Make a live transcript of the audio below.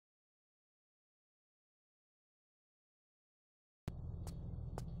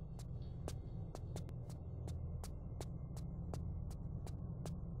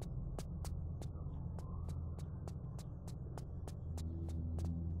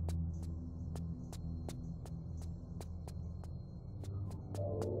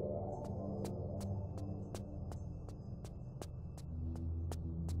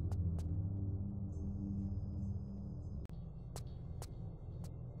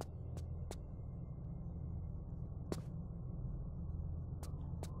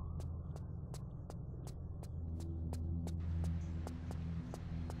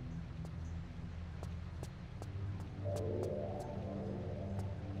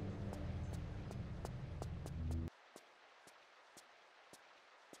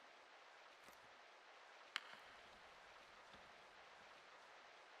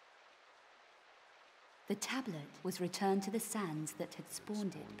The tablet was returned to the sands that had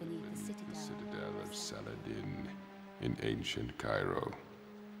spawned it beneath the citadel. The citadel of Saladin in ancient Cairo,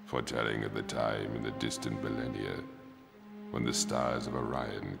 foretelling of the time in the distant millennia when the stars of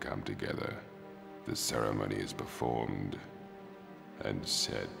Orion come together. The ceremony is performed and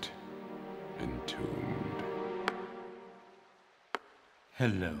set, entombed.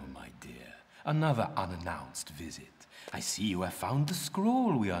 Hello, my dear. Another unannounced visit. I see you have found the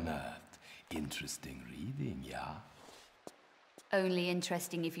scroll we unearthed. Interesting reading, yeah? Only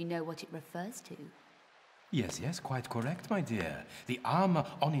interesting if you know what it refers to. Yes, quite correct, my dear. The armor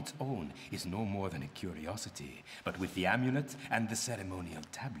on its own is no more than a curiosity, but with the amulet and the ceremonial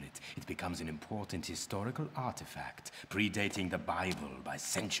tablet, it becomes an important historical artifact, predating the Bible by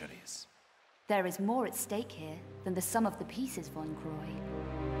centuries. There is more at stake here than the sum of the pieces, Von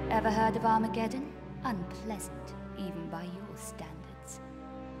Croy. Ever heard of Armageddon? Unpleasant, even by your standards.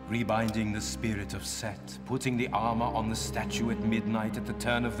 Rebinding the spirit of Set, putting the armor on the statue at midnight at the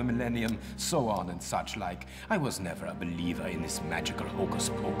turn of the millennium, so on and such like. I was never a believer in this magical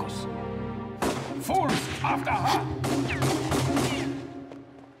hocus-pocus. Fools, after her!